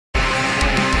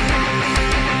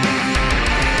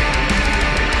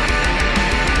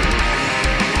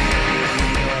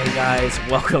guys?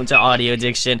 Welcome to Audio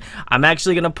Addiction. I'm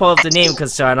actually going to pull up the name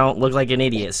so I don't look like an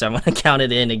idiot. So I'm going to count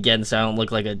it in again so I don't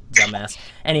look like a dumbass.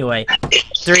 Anyway,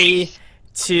 3,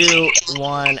 2,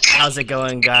 1. How's it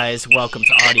going, guys? Welcome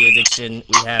to Audio Addiction.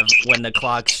 We have When the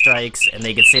Clock Strikes, and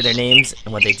they can say their names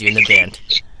and what they do in the band.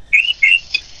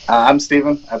 I'm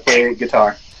Steven. I play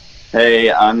guitar.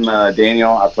 Hey, I'm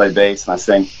Daniel. I play bass and I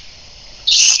sing.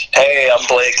 Hey, I'm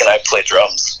Blake and I play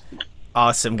drums.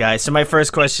 Awesome, guys. So my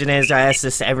first question is, I ask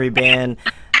this to every band,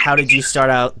 how did you start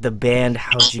out the band?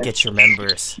 How did you get your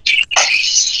members?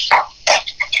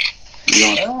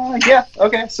 Yeah,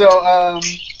 okay. So,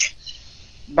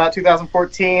 about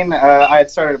 2014, I had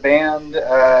started a band,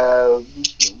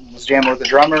 was jamming with the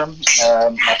drummer.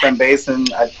 My friend Basin,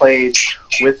 I played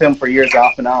with him for years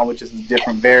off and on, which is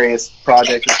different various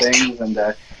projects and things,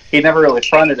 and he never really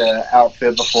fronted an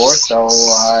outfit before, so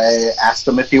I asked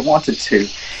him if he wanted to.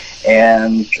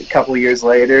 And a couple of years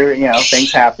later, you know,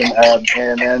 things happened.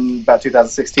 And then about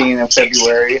 2016 in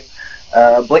February,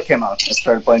 Blake came out and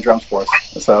started playing drums for us.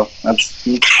 So that's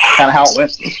kind of how it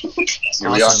went.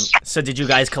 Here we are. So did you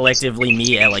guys collectively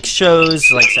meet at like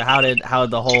shows? Like, so how did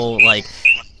the whole like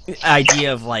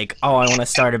idea of like, oh, I want to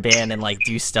start a band and like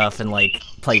do stuff and like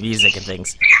play music and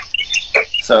things?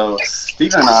 So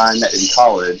Steven and I met in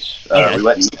college. Okay. We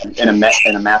went in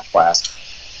a math class.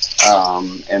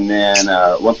 And then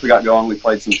once we got going, we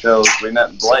played some shows. We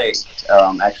met Blake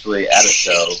actually at a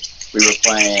show. We were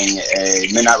playing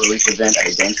a midnight release event at a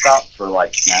GameStop for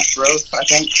like Smash Bros, I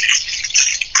think.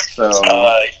 So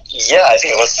yeah, I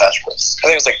think it was Smash Bros. I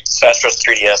think it was like Smash Bros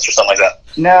 3DS or something like that.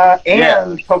 Nah,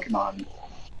 and yeah. Pokemon.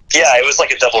 Yeah, it was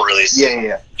like a double release.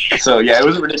 Yeah. So yeah, it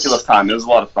was a ridiculous time. It was a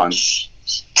lot of fun.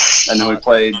 And then we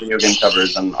played video game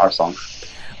covers and our songs.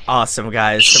 Awesome,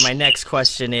 guys. So my next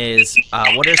question is,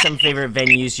 what are some favorite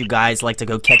venues you guys like to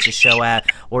go catch a show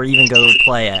at or even go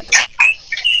play at?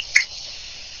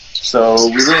 So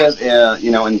we live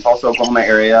in Tulsa, Oklahoma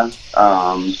area.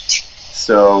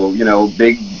 So,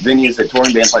 big venues that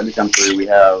touring bands like to come through. We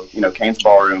have, Kane's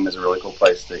Ballroom is a really cool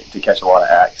place to catch a lot of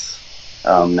acts,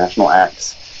 national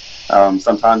acts.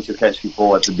 Sometimes you'll catch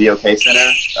people at the BOK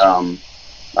Center.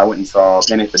 I went and saw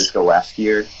Panic at the Disco last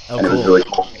year, and it was really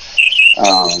cool.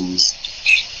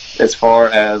 As far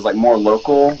as like more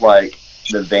local, like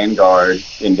the Vanguard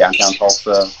in downtown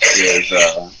Tulsa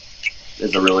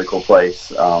is a really cool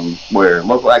place where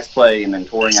local acts play and then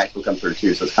touring acts will come through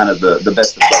too. So it's kind of the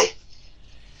best of both.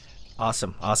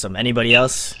 Awesome. Anybody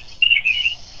else?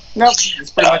 Nope,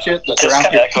 that's pretty much it. Just kind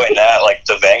of echoing that, like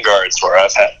the Vanguard's where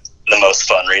I've had the most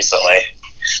fun recently.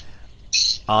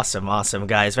 Awesome,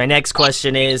 guys. My next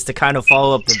question is to kind of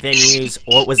follow up the venues.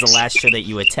 What was the last show that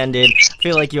you attended? I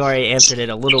feel like you already answered it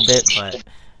a little bit, but...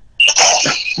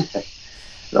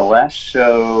 The last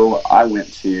show I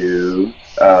went to,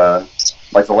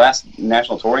 like the last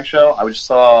national touring show, I just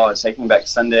saw Taking Back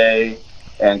Sunday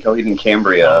and Coheed and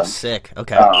Cambria. Oh, sick.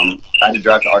 Okay. I had to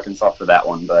drive to Arkansas for that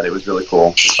one, but it was really cool.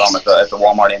 We saw them at the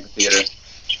Walmart Amphitheater. It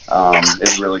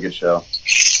was a really good show.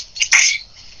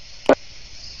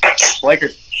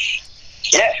 Lakers.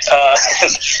 Yeah,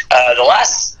 the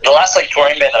last like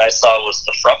touring band that I saw was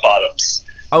the Front Bottoms.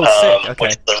 Oh, sick. Okay.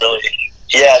 Which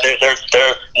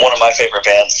they're one of my favorite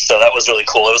bands. So that was really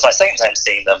cool. It was my second time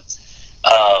seeing them.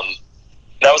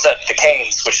 That was at the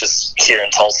Canes, which is here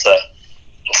in Tulsa.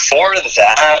 Before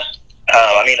that,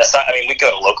 we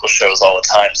go to local shows all the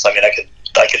time. So I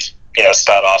could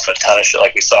spout off a ton of shit.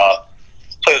 Like we saw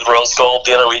play with Rose Gold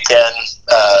the other weekend,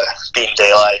 Beating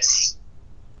Daylights.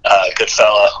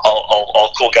 Goodfella,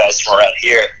 all cool guys from around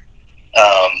here.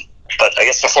 But I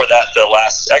guess before that,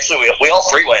 we all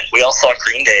three went. We all saw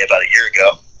Green Day about a year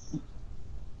ago.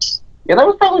 Yeah, that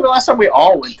was probably the last time we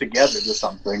all went together to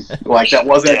something. Like that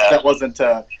wasn't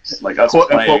like us quote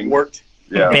playing. unquote worked.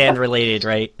 Yeah. Band related,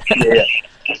 right? Yeah.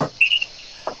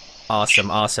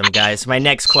 Awesome, guys. My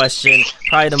next question,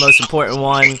 probably the most important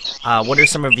one. What are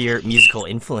some of your musical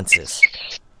influences?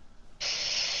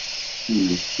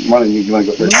 You want to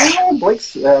go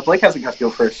first? No, Blake hasn't got to go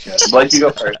first yet. Blake, you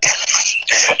go first.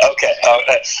 Okay.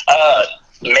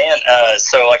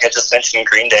 So like I just mentioned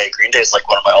Green Day. Green Day is like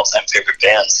one of my all-time favorite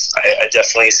bands. I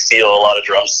definitely steal a lot of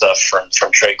drum stuff from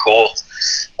Trey Cool.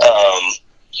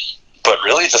 But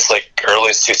really just like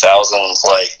early 2000s,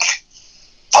 like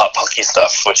pop punky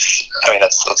stuff, which,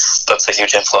 that's a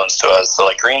huge influence to us. So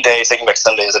like Green Day, Taking Back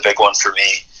Sunday is a big one for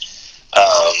me.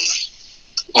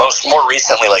 More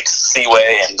recently, like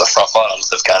Seaway and the Front Bottoms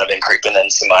have kind of been creeping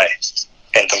into my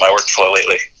workflow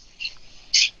lately.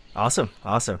 Awesome.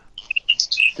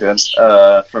 Good.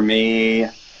 For me,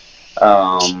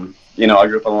 I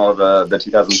grew up on a lot of the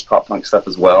 2000s pop punk stuff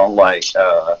as well. Like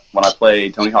when I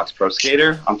played Tony Hawk's Pro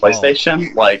Skater on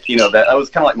PlayStation, like that was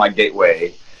kind of like my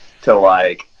gateway to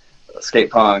like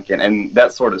skate punk and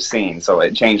that sort of scene. So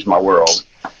it changed my world.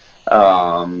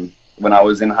 When I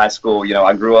was in high school,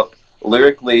 I grew up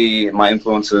lyrically. My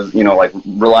influences, like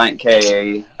Reliant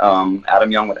K,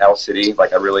 Adam Young with Owl City.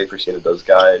 Like I really appreciated those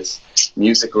guys.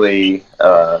 Musically,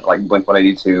 like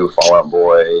Blink-182, Fall Out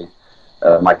Boy,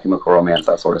 My Chemical Romance,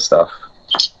 that sort of stuff.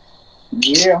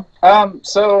 Yeah.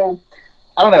 So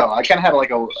I don't know. I kind of had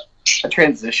like a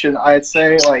transition. I'd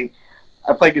say like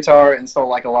I played guitar, and so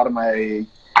like a lot of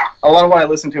what I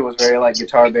listened to was very like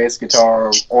guitar-based,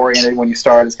 guitar-oriented. When you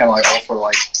start, it's kind of like all sort of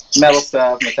like metal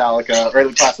stuff, Metallica,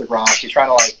 early classic rock. You're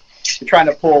trying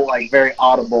to pull like very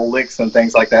audible licks and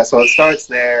things like that. So it starts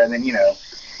there, and then you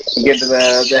get to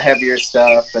the heavier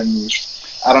stuff. And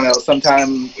I don't know,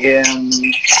 sometime in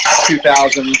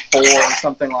 2004 or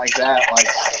something like that, like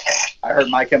I heard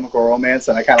My Chemical Romance,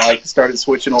 and I kind of like started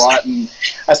switching a lot, and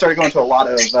I started going to a lot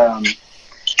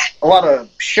of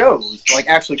shows, like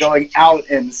actually going out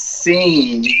and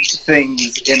seeing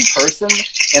things in person,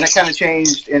 and it kind of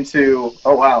changed into,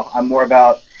 oh wow, I'm more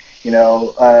about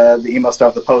the emo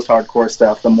stuff, the post-hardcore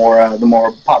stuff, the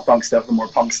more pop punk stuff, the more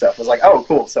punk stuff. It was like, oh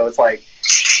cool. So it's like,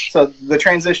 so the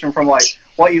transition from like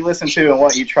what you listen to and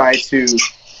what you try to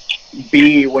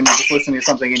be when you're just listening to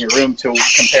something in your room to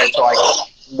compared to like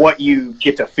what you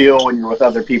get to feel when you're with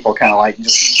other people, kind of like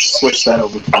just switch that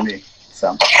over for me.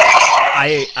 So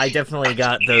I definitely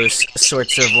got those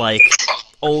sorts of like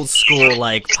old school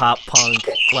like pop punk,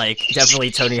 like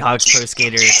definitely Tony Hawk's Pro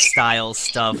Skater style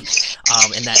stuff,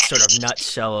 and that sort of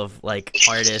nutshell of like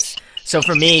artists. So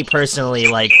for me personally,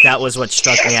 like that was what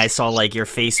struck me. I saw like your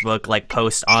Facebook like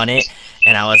post on it,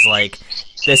 and I was like,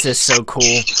 this is so cool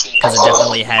because it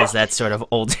definitely has that sort of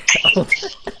older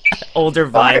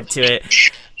vibe to it.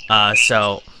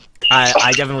 So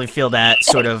I definitely feel that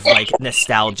sort of like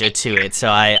nostalgia to it. So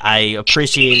I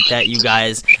appreciate that you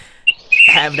guys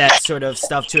have that sort of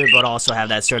stuff to it, but also have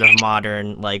that sort of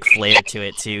modern like flair to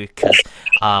it too, because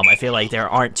I feel like there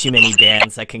aren't too many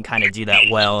bands that can kind of do that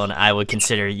well, and I would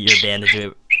consider your band to do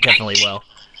it definitely well.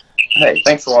 Hey,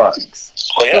 thanks a lot.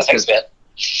 Well, yeah, thanks, man.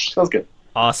 Sounds good.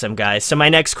 Awesome, guys. So my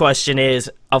next question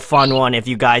is a fun one. If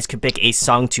you guys could pick a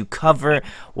song to cover,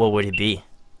 what would it be?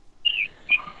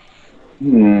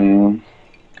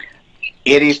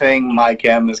 Anything My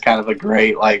Chem is kind of a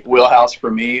great like wheelhouse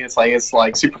for me. It's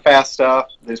like super fast stuff.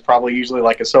 There's probably usually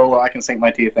like a solo I can sink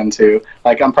my teeth into.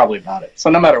 Like I'm probably about it.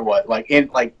 So no matter what,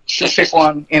 just pick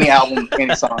one, any album,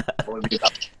 any song.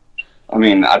 I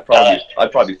mean, I'd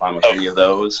probably be fine with any of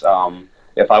those.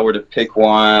 If I were to pick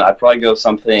one, I'd probably go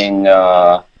something.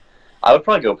 I would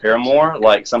probably go Paramore,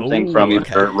 like something from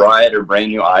either Riot or Brand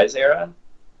New Eyes era.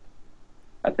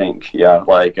 I think, yeah,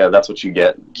 like That's What You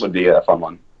Get would be a fun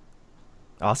one.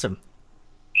 Awesome.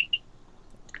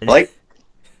 Blake?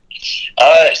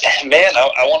 Man,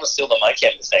 I want to steal the My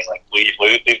Chem thing. Like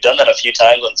we've done that a few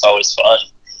times, and it's always fun.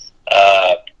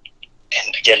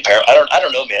 And again, I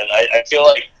don't know, man. I feel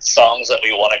like songs that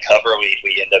we want to cover,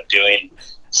 we end up doing.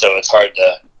 So it's hard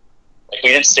to. Like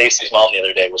we did Stacy's Mom the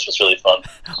other day, which was really fun.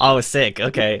 Oh, sick.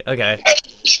 Okay.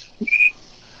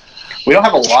 We don't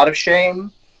have a lot of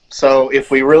shame. So if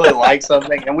we really like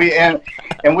something, and we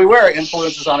wear our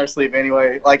influences on our sleeve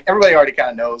anyway, like everybody already kind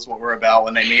of knows what we're about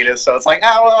when they meet us. So it's like,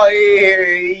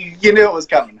 you knew it was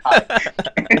coming. Hi.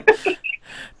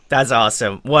 That's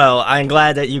awesome. Well, I'm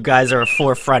glad that you guys are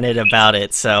forefronted about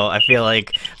it. So I feel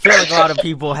like a lot of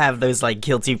people have those like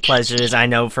guilty pleasures. I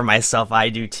know for myself, I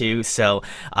do too. So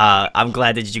I'm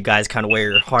glad that you guys kind of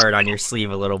wear your heart on your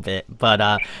sleeve a little bit.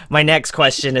 But my next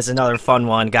question is another fun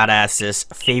one. Gotta ask this: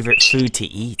 favorite food to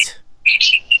eat?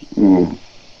 I'm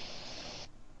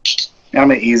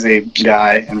an easy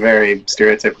guy and very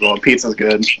stereotypical. Pizza's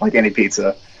good, like any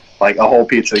pizza, like a whole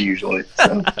pizza usually.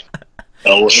 So.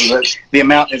 So the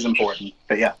amount is important,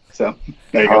 but yeah. So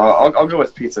there you go. I'll go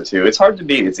with pizza too. It's hard to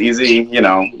beat. It's easy,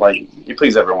 like you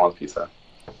please everyone with pizza.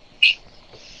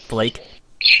 Blake,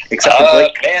 except for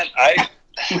Blake. Man,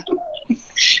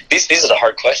 these are the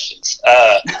hard questions.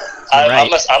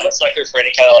 I'm a sucker for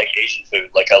any kind of like Asian food.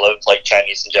 Like I love like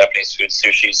Chinese and Japanese food.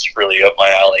 Sushi's really up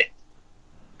my alley.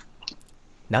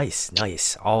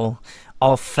 Nice. All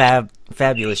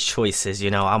fabulous choices.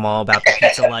 I'm all about the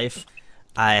pizza life.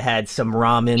 I had some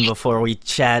ramen before we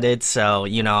chatted, so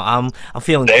I'm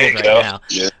feeling good right now.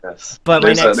 Yes. But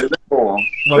there's a cool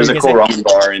ramen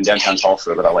bar in downtown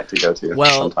Tulsa that I like to go to.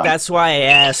 Well, sometimes. That's why I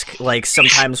ask, like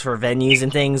sometimes for venues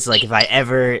and things, like if I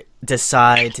ever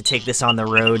decide to take this on the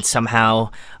road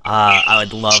somehow, I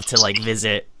would love to like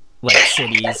visit like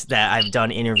cities that I've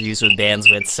done interviews with bands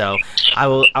with. So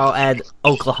I'll add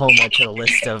Oklahoma to the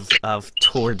list of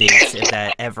tour dates if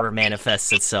that ever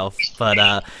manifests itself.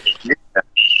 But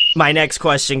my next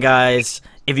question, guys,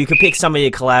 if you could pick somebody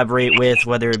to collaborate with,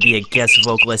 whether it be a guest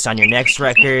vocalist on your next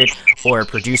record or a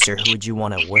producer, who would you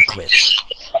want to work with?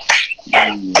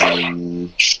 What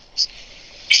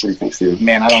do you think, Steve?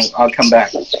 Man, I'll come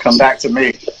back. Come back to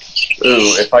me.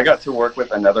 Ooh, if I got to work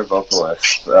with another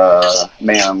vocalist,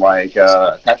 man, like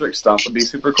Patrick Stump would be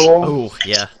super cool. Oh,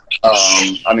 yeah.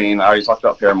 I mean, I already talked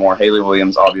about Paramore. Haley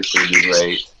Williams obviously would be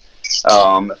great.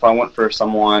 If I went for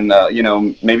someone, you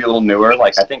know, maybe a little newer,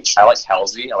 like I think I like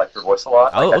Halsey. I like her voice a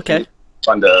lot. Oh, like, okay.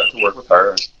 Fun to work with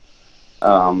her.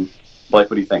 Blake,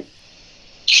 what do you think?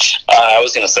 I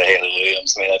was going to say Haley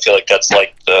Williams. I mean, I feel like that's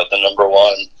like the number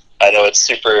one. I know it's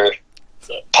super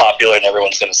popular and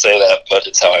everyone's going to say that, but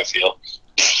it's how I feel.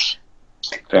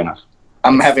 Fair enough.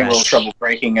 I'm having a little trouble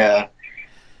breaking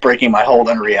my hold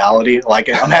on reality. Like,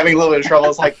 I'm having a little bit of trouble.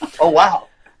 It's like, oh, wow.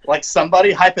 Like,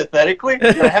 somebody, hypothetically?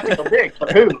 I have to go big.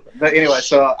 But who? But anyway,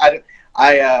 so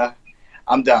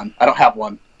I'm done. I don't have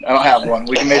one.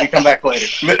 We can maybe come back later.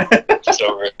 It's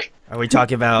over. Are we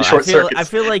talking about? I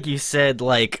feel like you said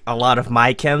like a lot of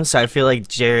my chems, so I feel like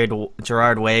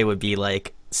Gerard Way would be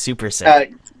like super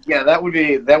sick. Yeah, that would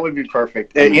be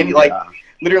perfect.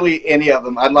 Literally any of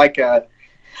them. I'd like a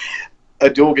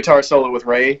dual guitar solo with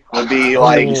Ray would be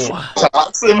like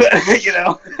awesome. You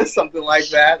know, something like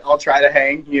that. I'll try to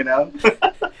hang. You know.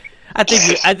 I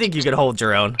think you could hold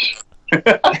your own.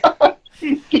 Yeah,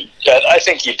 I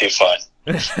think you'd do fine.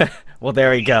 Well,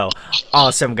 there we go.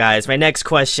 Awesome, guys. My next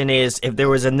question is, if there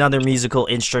was another musical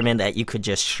instrument that you could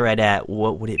just shred at,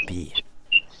 what would it be?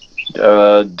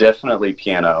 Definitely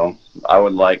piano. I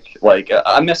would like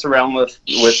I mess around with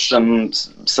some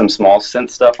small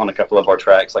synth stuff on a couple of our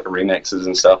tracks, like remixes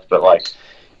and stuff. But like,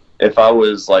 if I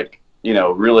was like, you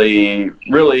know, really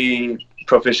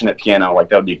proficient at piano, like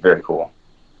that would be very cool.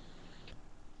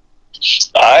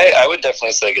 I would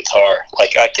definitely say guitar.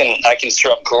 Like I can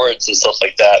strum chords and stuff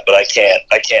like that, but I can't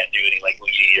do any like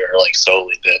lead or like solo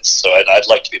bits. So I'd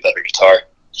like to be a better guitar.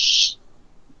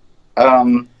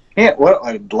 Yeah, what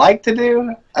I'd like to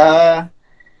do,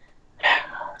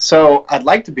 so I'd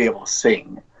like to be able to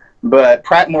sing, but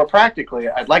more practically,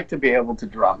 I'd like to be able to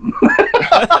drum.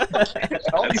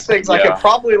 All these things I could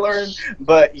probably learn,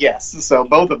 but yes, so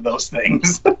both of those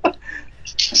things.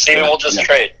 Steven, we'll just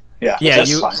trade. Yeah,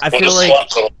 I feel like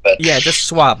just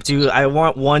swap. I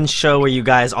want one show where you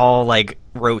guys all like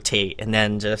rotate, and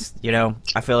then just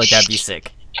I feel like that'd be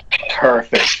sick.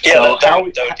 Perfect. Yeah, so how are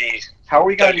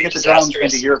we going to get the drums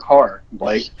into your car,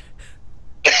 Blake?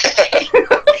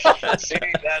 See,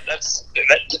 that's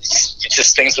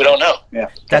just things we don't know. Yeah,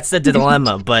 that's the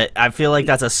dilemma. But I feel like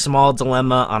that's a small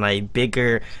dilemma on a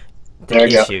bigger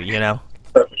issue.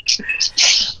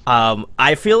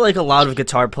 I feel like a lot of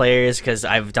guitar players, because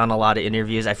I've done a lot of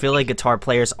interviews, I feel like guitar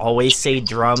players always say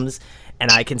drums,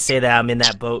 and I can say that I'm in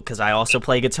that boat because I also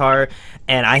play guitar,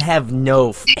 and I have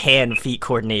no hand-feet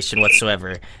coordination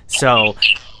whatsoever. So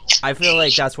I feel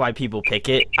like that's why people pick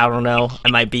it. I don't know. I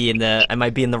might be in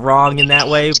the wrong in that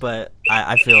way, but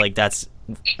I feel like that's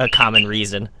a common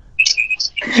reason.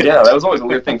 Yeah, that was always a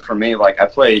weird thing for me. Like,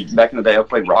 back in the day, I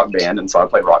played rock band, and so I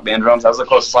played rock band drums. That was the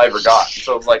closest I ever got.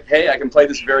 So it was like, hey, I can play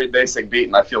this very basic beat,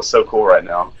 and I feel so cool right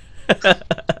now.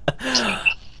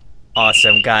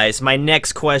 Awesome, guys. My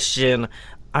next question,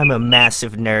 I'm a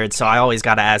massive nerd, so I always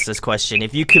gotta ask this question.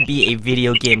 If you could be a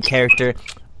video game character,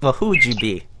 well, who would you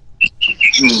be?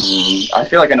 I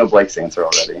feel like I know Blake's answer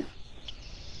already.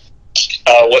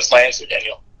 What's my answer,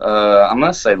 Daniel? I'm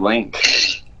gonna say Link.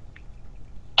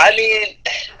 I mean,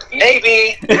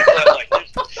 maybe.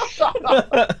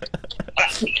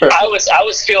 I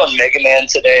was feeling Mega Man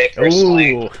today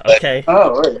personally. Ooh, okay.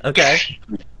 Okay.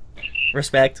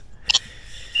 Respect.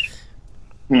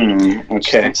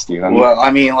 Okay, Steven. Well,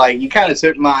 I mean, like, you kind of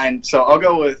took mine, so I'll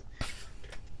go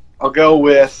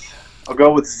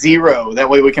with Zero. That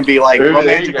way we can be like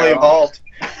romantically involved.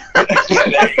 I'll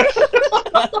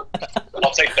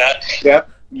take that. Yep.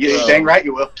 Dang right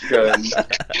you will. Good.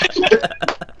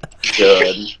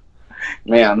 Good.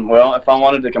 Man, well, if I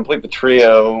wanted to complete the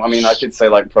trio, I mean, I could say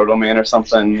like Proto Man or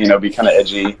something, be kind of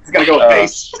edgy. He's gonna go with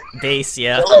bass. Bass,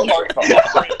 yeah.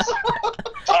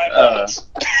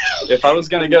 If I was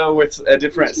gonna go with a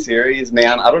different series,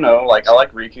 man, I don't know. Like, I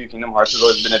like Riku. Kingdom Hearts has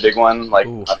always been a big one. Like,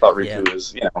 I thought Riku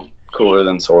was, cooler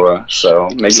than Sora. So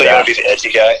maybe. So you want to be the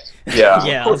edgy guy? Yeah.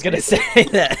 Yeah, I was gonna say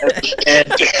that.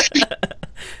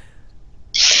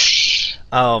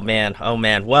 Oh man, oh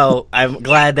man. Well, I'm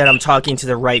glad that I'm talking to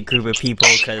the right group of people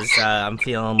because I'm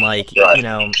feeling like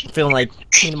feeling like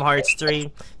Kingdom Hearts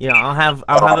 3. You know, I'll have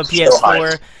a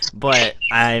PS4, but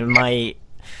I might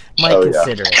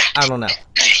consider it. I don't know.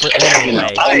 But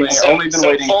anyway, only been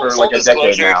waiting for like a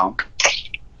decade now.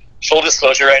 Full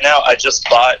disclosure, right now, I just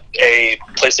bought a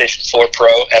PlayStation 4 Pro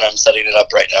and I'm setting it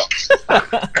up right now.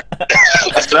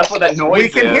 So that's what that noise We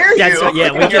can hear you.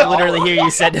 Yeah, we can literally hear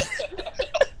you said.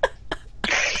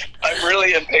 I'm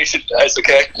really impatient, guys,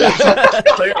 okay?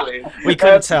 Clearly. We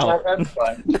couldn't tell. That's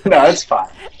fine. No, it's fine.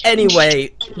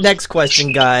 Anyway, next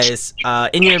question, guys.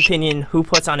 In your opinion, who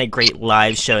puts on a great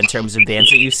live show in terms of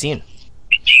bands that you've seen?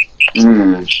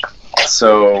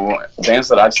 So, bands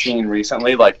that I've seen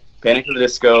recently, like Panic at the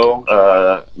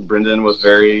Disco, Brendan was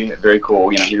very, very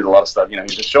cool. You know, he did a lot of stuff. You know, he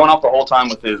was just showing off the whole time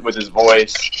with his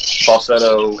voice,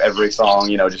 falsetto, every song.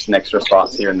 You know, just an extra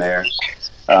spots here and there.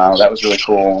 That was really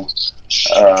cool.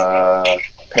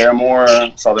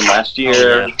 Paramore, saw them last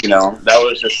year. You know, that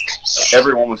was just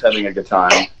everyone was having a good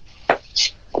time.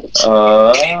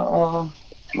 What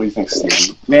do you think,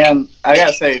 Steven? Man, I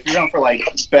gotta say, if you're going for like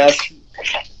best,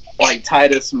 like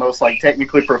tightest, most like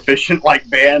technically proficient like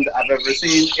band I've ever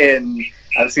seen, and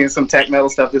I've seen some tech metal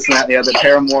stuff, this and that, and the other.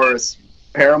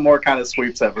 Paramore kind of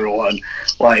sweeps everyone.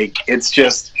 Like, it's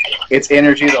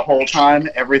energy the whole time.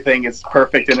 Everything is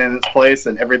perfect and in its place,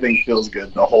 and everything feels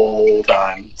good the whole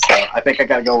time. So I think I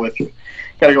gotta go with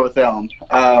them.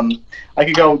 I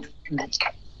could go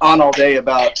on all day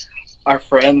about our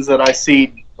friends that I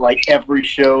see like every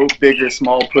show, big or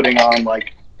small, putting on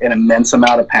like an immense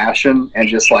amount of passion and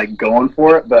just like going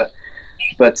for it. But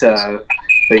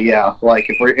yeah, like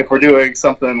if we're doing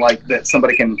something like that,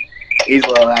 somebody can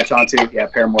easily latch onto. Yeah,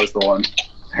 Paramore's the one.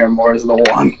 Paramore is the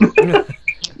one.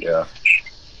 Yeah.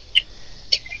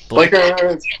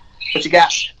 Blakers, what you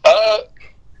got?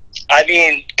 I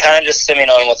mean, kind of just simming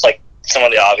on with like some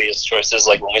of the obvious choices.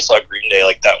 Like when we saw Green Day,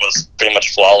 like that was pretty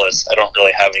much flawless. I don't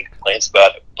really have any complaints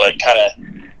about it, but kind of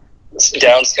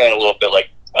downscaling a little bit. Like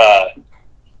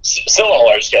still on a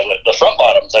large scale, the front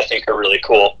bottoms I think are really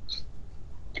cool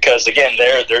because again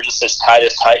they're just as tight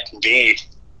as tight can be,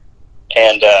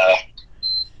 and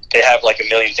they have like a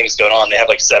million things going on. They have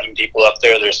like 7 people up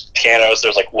there. There's pianos.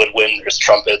 There's like woodwind. There's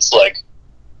trumpets. Like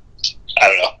I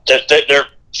don't know. They're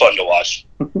fun to watch.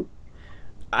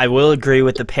 I will agree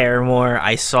with the Paramore.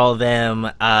 I saw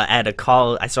them at a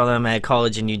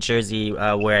college in New Jersey,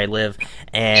 where I live,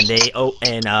 and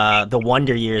the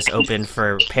Wonder Years opened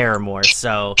for Paramore.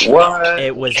 So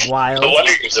it was wild. The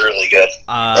Wonder Years are really good.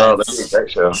 That was a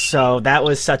great show. So that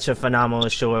was such a phenomenal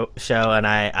show, and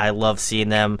I love seeing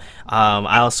them.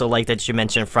 I also like that you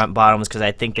mentioned Front Bottoms because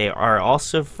I think they are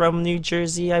also from New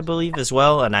Jersey, I believe, as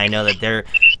well. And I know that they're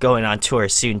going on tour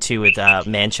soon too with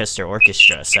Manchester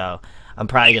Orchestra. So I'm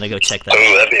probably going to go check that out.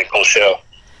 Ooh, that'd be a cool show.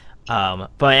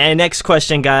 But next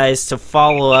question, guys, to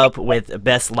follow up with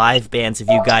best live bands, if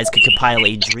you guys could compile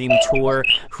a dream tour,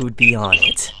 who'd be on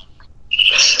it?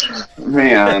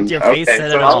 Man. Your face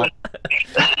said it all.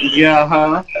 Yeah,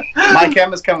 huh? Mike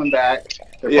M is coming back.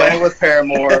 They're playing with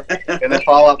Paramore, and then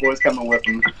Fall Out Boy's coming with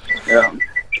them. Yeah.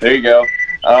 There you go.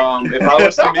 If I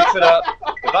was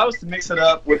to mix it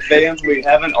up with bands we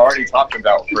haven't already talked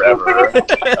about forever,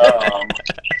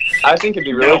 I think it'd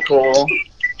be really cool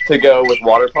to go with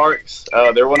Water Parks.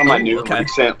 They're one of my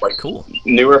recent,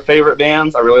 newer favorite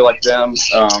bands. I really like them.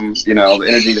 You know, the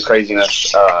energy, the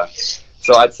craziness.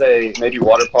 So I'd say maybe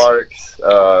Water Parks.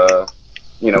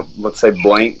 You know, let's say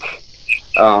Blank.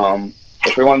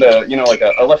 If we wanted to, you know, like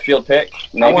a left field pick,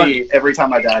 maybe. I want Every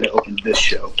Time I Die to open this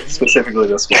show, specifically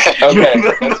this one. Okay,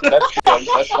 that's good.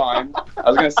 That's fine. I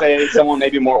was gonna say someone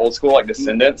maybe more old school, like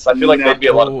Descendants. I feel like they'd be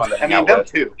a lot of fun to hang out them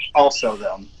with. too. Also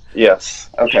them. Yes.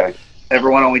 Okay.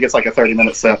 Everyone only gets like a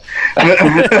 30-minute set.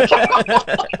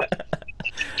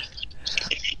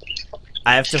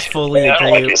 I have to fully agree. I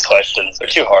don't like these questions. They're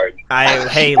too hard.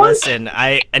 Hey, listen.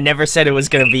 I never said it was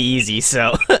gonna be easy,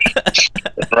 so.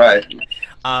 Right.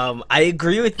 I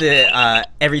agree with the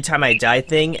Every Time I Die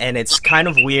thing, and it's kind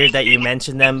of weird that you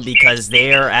mentioned them because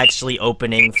they are actually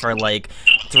opening for like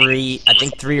 3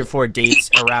 or 4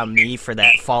 dates around me for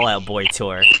that Fall Out Boy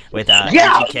tour with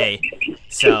AGK.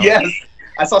 So yes,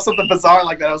 I saw something bizarre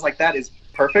like that. I was like, that is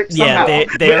perfect. Somehow. Yeah,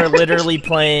 they are literally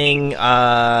playing.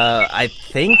 I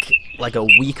think like a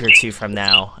week or 2 from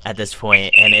now at this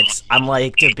point, and I'm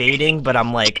like debating, but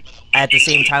I'm like at the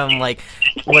same time I'm like,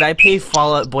 would I pay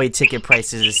Fall Out Boy ticket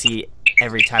prices to see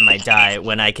Every Time I Die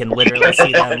when I can literally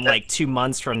see them like 2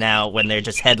 months from now when they're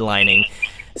just headlining?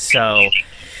 So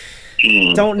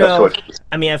Don't know.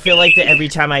 I mean, I feel like the Every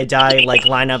Time I Die like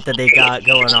lineup that they got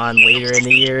going on later in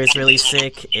the year is really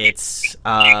sick. It's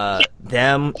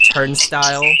them,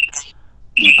 Turnstile,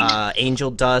 Angel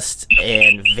Dust,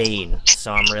 and Vane.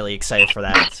 So I'm really excited for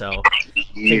that. So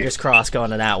fingers crossed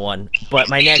going to that one. But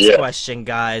my next question,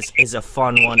 guys, is a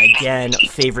fun one. Again,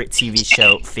 favorite TV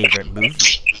show, favorite movie.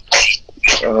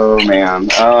 Oh man,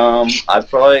 I'd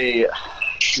probably.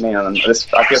 Man, I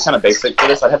feel kind of basic for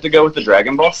this. I'd have to go with the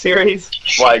Dragon Ball series.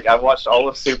 Like, I've watched all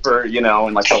of Super, in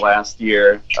like the last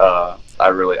year. I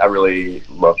really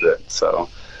loved it. So,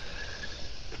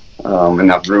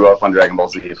 and I grew up on Dragon Ball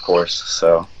Z, of course.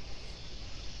 So,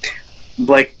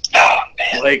 Blake,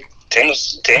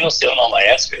 Daniel's stealing all my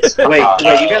answers. wait,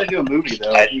 you got to do a movie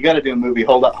though. You got to do a movie.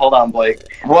 Hold on, Blake.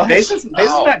 What? Mason's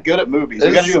not good at movies.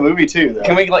 You got to do a movie too, though.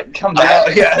 Can we come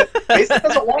back? Yeah, Mason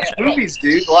doesn't watch movies,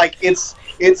 dude. Like it's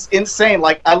insane.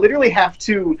 Like I literally have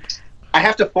to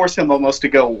force him almost to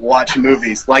go watch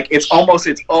movies. Like it's almost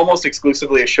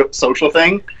exclusively a social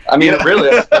thing. I mean, that's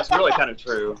really kind of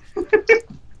true.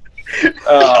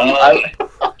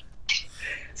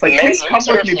 It's like, please come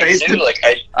with me, Mason.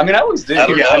 I always do.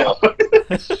 I know.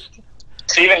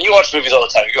 Steven, you watch movies all the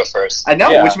time. You go first. I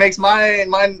know, which makes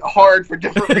mine hard for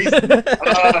different reasons.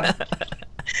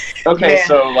 Okay, Man.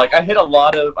 so like I hit a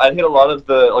lot of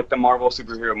the Marvel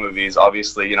superhero movies.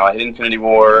 Obviously, I hit Infinity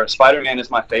War. Spider-Man is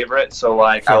my favorite. So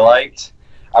like I liked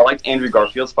Andrew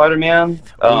Garfield's Spider-Man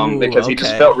because he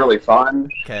just felt really fun.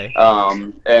 Okay.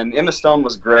 And Emma Stone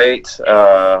was great.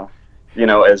 As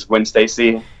Gwen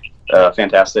Stacy,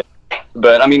 fantastic.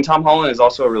 But I mean, Tom Holland is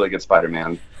also a really good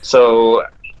Spider-Man. So,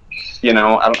 I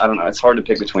don't know. It's hard to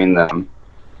pick between them.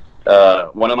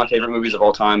 One of my favorite movies of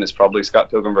all time is probably Scott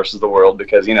Pilgrim versus the World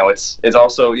because it's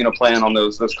also playing on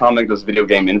those those video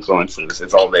game influences.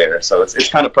 It's all there, so it's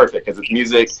kind of perfect because it's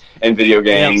music and video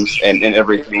games and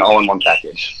everything all in one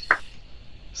package.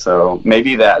 So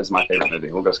maybe that is my favorite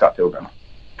movie. We'll go Scott Pilgrim.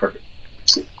 Perfect,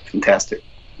 fantastic.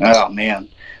 Oh man,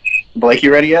 Blake,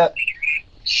 you ready yet?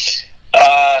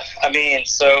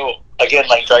 So again,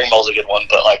 like Dragon Ball's a good one,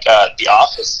 but like The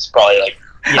Office is probably like.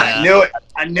 Yeah.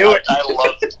 I knew it. I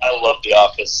love The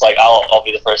Office. Like I'll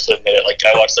be the first to admit it. Like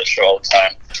I watch that show all the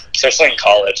time, especially in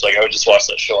college. Like I would just watch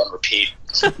that show on repeat.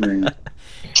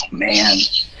 Man,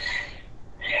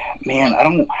 I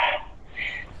don't.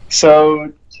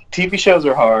 So TV shows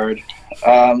are hard,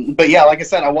 but yeah, like I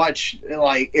said, I watch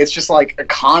it's just like a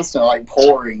constant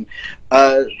pouring.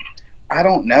 I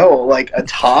don't know, like a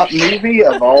top movie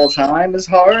of all time is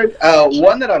hard.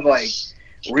 One that I've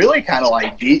really kind of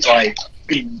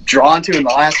drawn to in the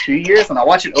last few years, and I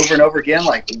watch it over and over again,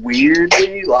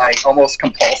 weirdly, almost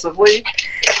compulsively.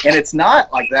 And it's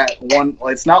not like that one.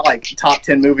 It's not like top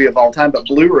 10 movie of all time, but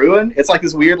Blue Ruin. It's like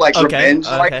this weird revenge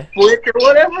flick or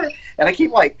whatever. And I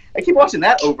keep watching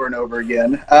that over and over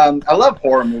again. I love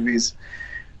horror movies.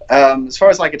 As far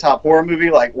as a top horror movie,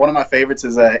 one of my favorites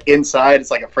is Inside.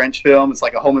 It's like a French film. It's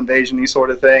like a home invasion-y sort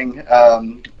of thing.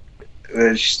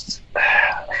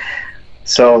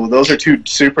 So those are two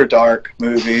super dark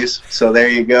movies. So there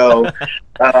you go.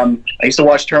 I used to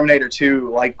watch Terminator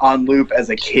 2 on loop as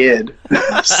a kid.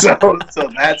 so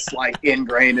that's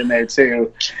ingrained in there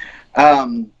too.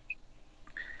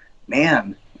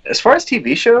 Man, as far as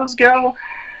TV shows go,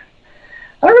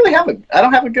 I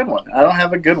don't have a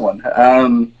good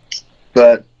one.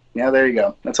 But yeah, there you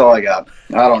go. That's all I got.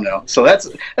 I don't know. So that's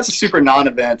a super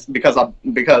non-event because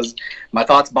my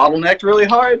thoughts bottlenecked really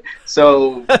hard.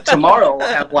 So tomorrow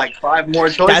I'll have 5 more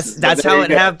choices. That's how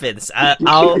it happens.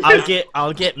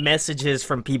 I'll get messages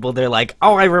from people. They're like,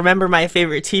 "Oh, I remember my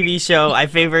favorite TV show.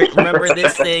 Remember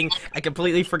this thing. I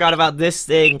completely forgot about this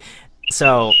thing."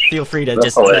 So feel free to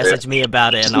just message me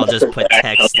about it, and I'll just put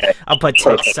text. Okay. I'll put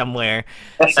text somewhere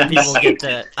so people get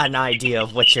an idea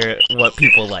of what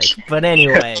people like. But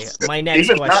anyway, my next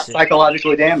question. Not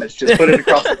psychologically damaged. Just put it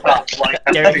across the top.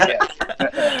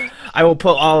 I will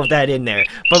put all of that in there.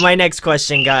 But my next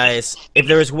question, guys, if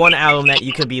there was one album that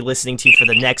you could be listening to for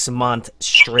the next month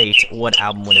straight, what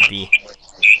album would it be?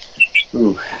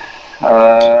 Ooh,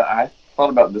 I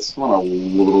thought about this one a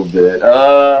little bit.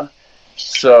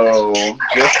 So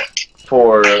just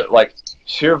for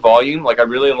sheer volume, I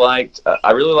really liked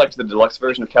the deluxe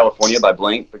version of California by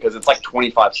Blink because it's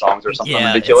 25 songs or something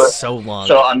ridiculous. It's so long.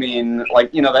 So I mean,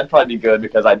 that'd probably be good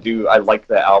because I like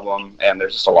the album and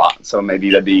there's just a lot. So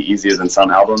maybe that'd be easier than some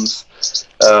albums.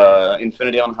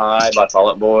 Infinity on High by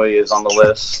Fall Out Boy is on the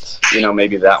list.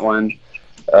 Maybe that one.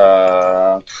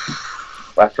 I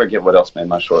forget what else made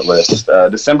my short list.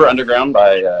 December Underground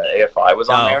by AFI was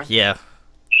on there. Yeah.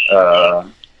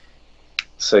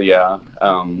 So yeah,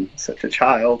 such a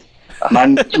child.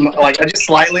 Mine, like, I'm just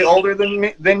slightly older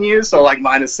than you, so like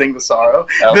mine is Sing the Sorrow.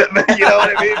 Oh. You know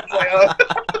what I mean?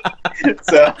 It's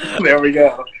like, so there we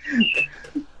go.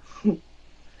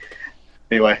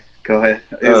 Anyway, go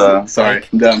ahead. Sorry,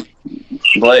 I'm done.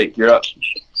 Blake, you're up.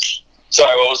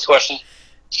 Sorry, what was the question?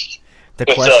 The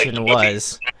question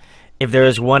was, if there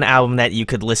was one album that you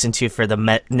could listen to for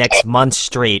the next month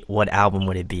straight, what album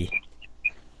would it be?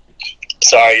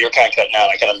 Sorry, you're kind of cutting out.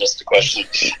 I kind of missed the question.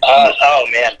 Oh,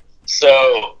 man.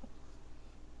 So,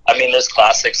 I mean, there's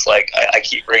classics, like, I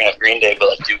keep bringing up Green Day, but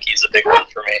like Dookie's a big one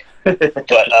for me.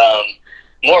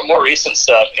 But more recent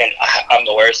stuff, and I'm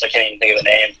the worst, I can't even think of the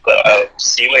name, but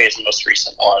Seaway is the most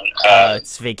recent one.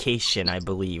 It's Vacation, I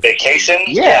believe. Vacation?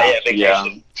 Yeah.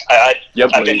 Vacation.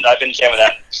 Yep, I've been jamming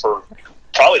that for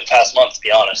probably the past month, to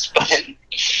be honest.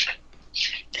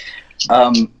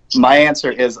 My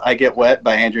answer is I Get Wet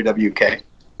by Andrew WK.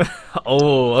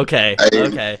 Oh, okay.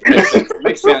 Okay.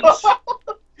 Makes sense.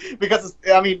 Because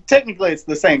I mean, technically, it's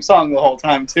the same song the whole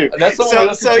time too. That's the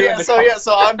one.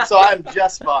 So I'm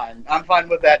just fine. I'm fine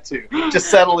with that too. Just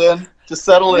settle in. Just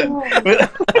settle in.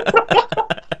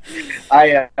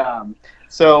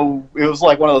 So it was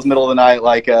like one of those middle of the night,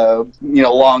 like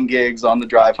long gigs on the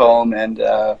drive home, and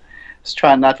just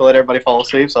trying not to let everybody fall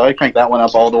asleep. So I cranked that one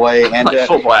up all the way, and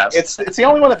full blast. it's the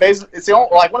only one that Bazin. It's the only,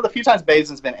 like, one of the few times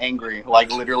Basin's been angry, like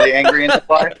literally angry in the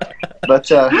car.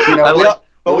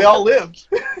 But we all lived.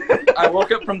 I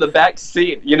woke up from the back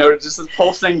seat, just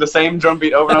pulsing the same drum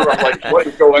beat over and over. I'm like, what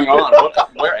is going on?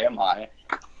 Where am I?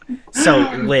 So,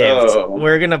 lived.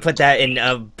 We're going to put that in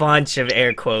a bunch of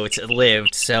air quotes,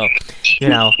 lived. So,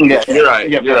 Yeah, you're right.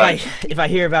 Yeah, You're right. If I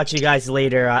hear about you guys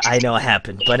later, I know it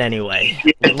happened. But anyway,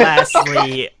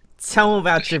 lastly, tell them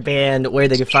about your band, where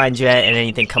they can find you at, and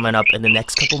anything coming up in the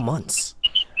next couple months.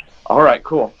 All right,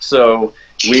 cool. So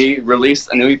we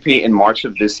released a new EP in March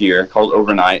of this year called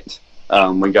Overnight.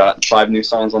 We got 5 new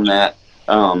songs on that.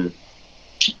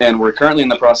 And we're currently in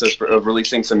the process of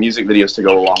releasing some music videos to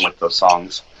go along with those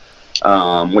songs.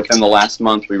 Within the last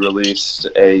month, we released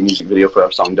a music video for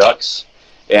our song Ducks.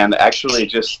 And actually,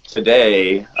 just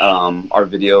today, our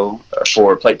video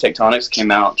for Plate Tectonics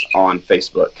came out on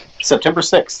Facebook. September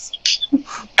 6th.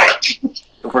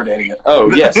 We're dating it.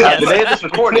 Oh, yes. The day of this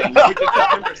recording, which is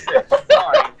September 6th.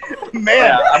 Sorry. Man.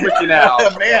 Yeah, I'm with you now.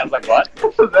 Man. I was like, what?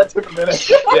 That took a minute.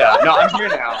 Yeah, no, I'm here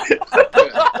now.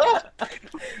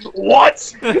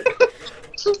 What?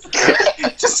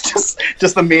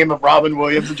 just the meme of Robin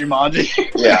Williams and Jumanji.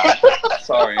 Yeah.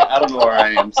 Sorry, I don't know where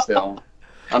I am still.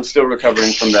 I'm still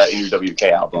recovering from that Andrew WK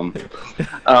album.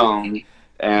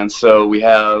 And so we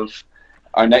have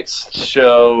our next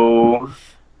show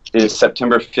is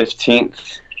September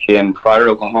 15th in Pryor,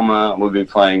 Oklahoma. We'll be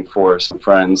playing for some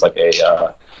friends, like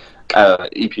a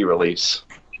EP release.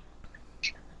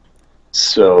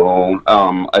 So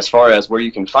as far as where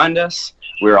you can find us,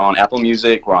 we're on Apple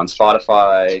Music, we're on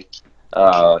Spotify,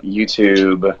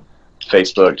 YouTube,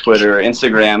 Facebook, Twitter,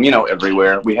 Instagram,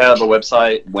 everywhere. We have a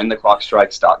website,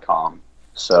 whentheclockstrikes.com.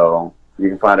 So you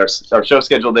can find our show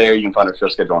schedule there. You can find our show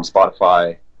schedule on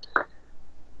Spotify.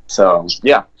 So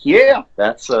yeah,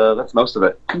 that's most of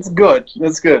it. It's good.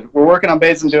 It's good. We're working on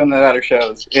Basin doing that at our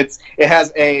shows. It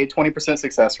has a 20%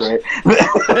 success rate.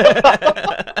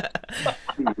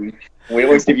 We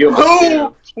always give you a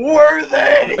Who were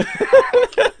they?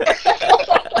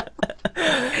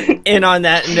 And on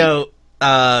that note,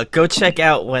 go check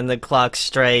out When the Clock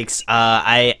Strikes.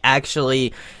 I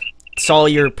actually saw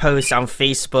your post on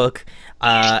Facebook,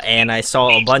 and I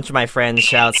saw a bunch of my friends,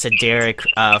 shouts to Derek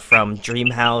from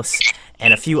Dreamhouse,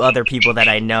 and a few other people that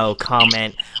I know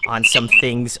comment on some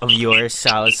things of yours. So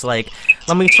I was like,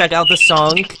 let me check out the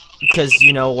song, because,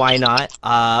 why not?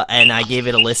 And I gave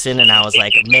it a listen, and I was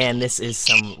like, man, this is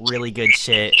some really good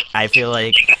shit. I feel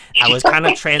like I was kind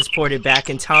of transported back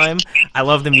in time. I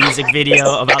love the music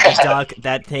video about the duck.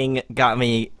 That thing got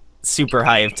me super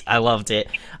hyped. I loved it.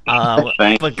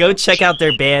 But go check out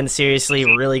their band. Seriously,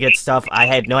 really good stuff. I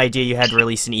had no idea you had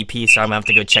released an EP, so I'm gonna have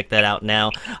to go check that out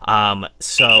now.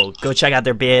 So go check out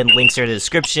their band. Links are in the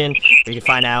description. You can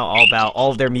find out all about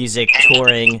all of their music,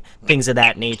 touring, things of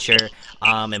that nature.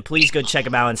 And please go check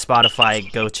them out on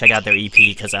Spotify. Go check out their EP,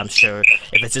 because I'm sure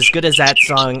if it's as good as that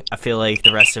song, I feel like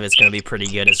the rest of it's going to be pretty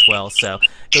good as well. So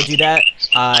go do that.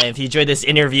 If you enjoyed this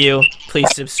interview,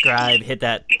 please subscribe, hit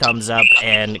that thumbs up,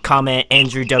 and comment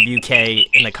Andrew WK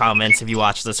in the comments if you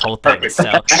watch this whole thing. So,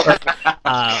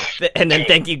 and then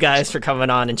thank you guys for coming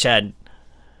on and chatting.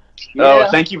 Oh,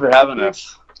 thank you for having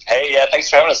us. Hey, yeah, thanks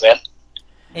for having us, man.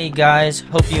 Hey guys,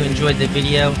 hope you enjoyed the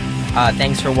video.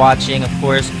 Thanks for watching. Of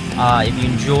course, if you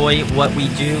enjoy what we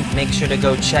do, make sure to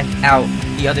go check out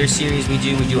the other series we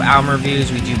do. We do album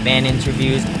reviews, we do band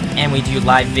interviews, and we do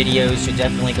live videos, so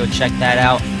definitely go check that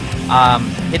out.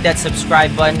 Hit that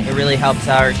subscribe button. It really helps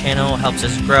our channel, helps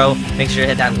us grow. Make sure to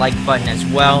hit that like button as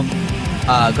well.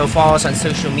 Go follow us on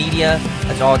social media.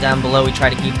 That's all down below. We try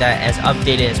to keep that as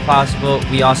updated as possible.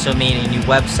 We also made a new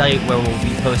website where we'll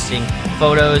be posting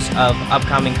photos of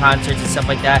upcoming concerts and stuff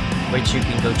like that, which you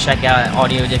can go check out at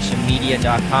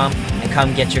audioaddictionmedia.com and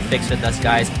come get your fix with us,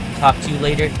 guys. Talk to you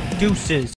later. Deuces.